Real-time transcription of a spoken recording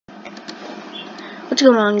What's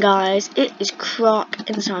going on, guys? It is Croc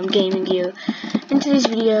and so I'm gaming you. In today's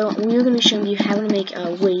video, we're going to show you how to make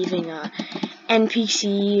a waving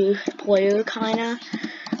NPC player kinda.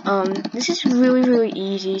 This is really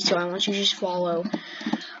easy, so I want you to just follow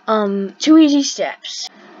 2 easy steps.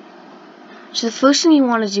 So the first thing you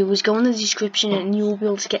want to do is go in the description and you will be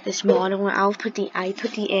able to get this model. I put the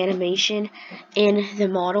animation in the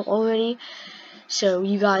model already. So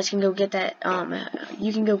you guys can go get that,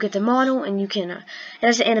 you can go get the model and you can, it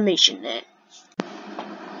has the animation in it.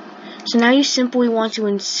 So now you simply want to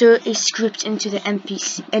insert a script into the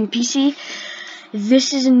NPC.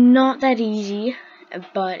 This is not that easy,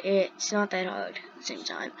 but it's not that hard at the same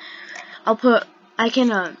time.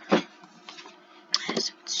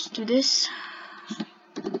 Let's do this.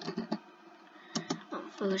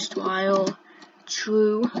 First while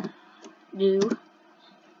true, do.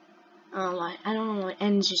 I don't know why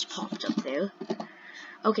ends just popped up there.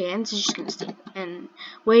 Okay, ends is just gonna stay. And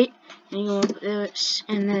wait, and you go with this,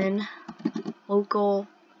 and then local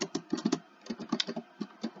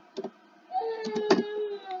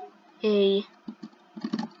a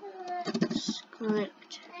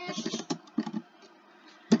script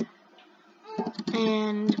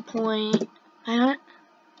and point parent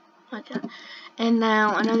like that. And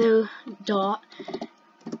now another dot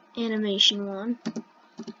animation one.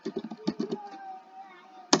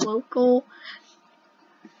 Local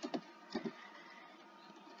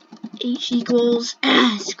h equals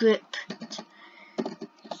script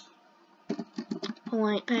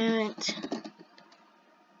point parent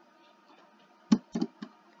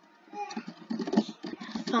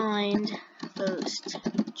find first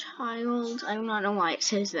child. I do not know why it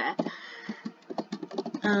says that.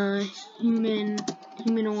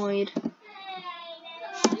 Humanoid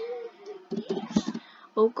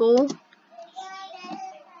local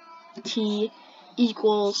t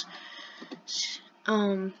equals this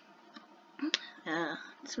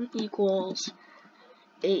one equals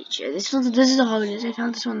h. This is the hardest. I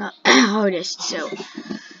found this one the hardest. So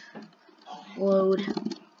load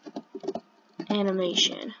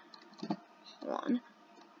animation one.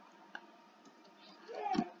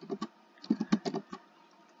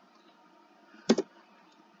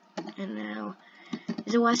 And now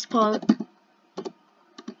is the last part.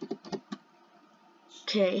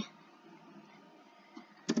 Okay.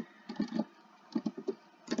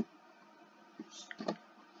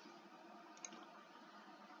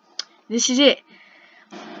 This is it.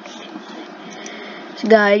 So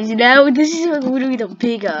guys, now this is literally the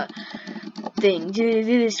bigger thing. Did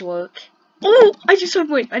this work? Oh, I just saw him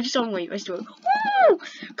wave. I saw him wave. Oh,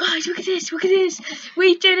 guys, look at this.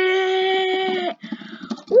 We did it.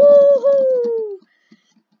 Woohoo!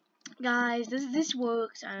 Guys, this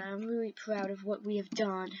works, and I'm really proud of what we have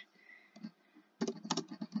done.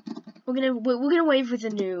 We're gonna wave with a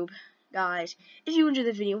noob. Guys, if you enjoyed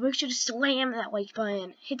the video, make sure to slam that like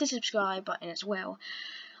button, hit the subscribe button as well.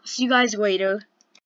 I'll see you guys later.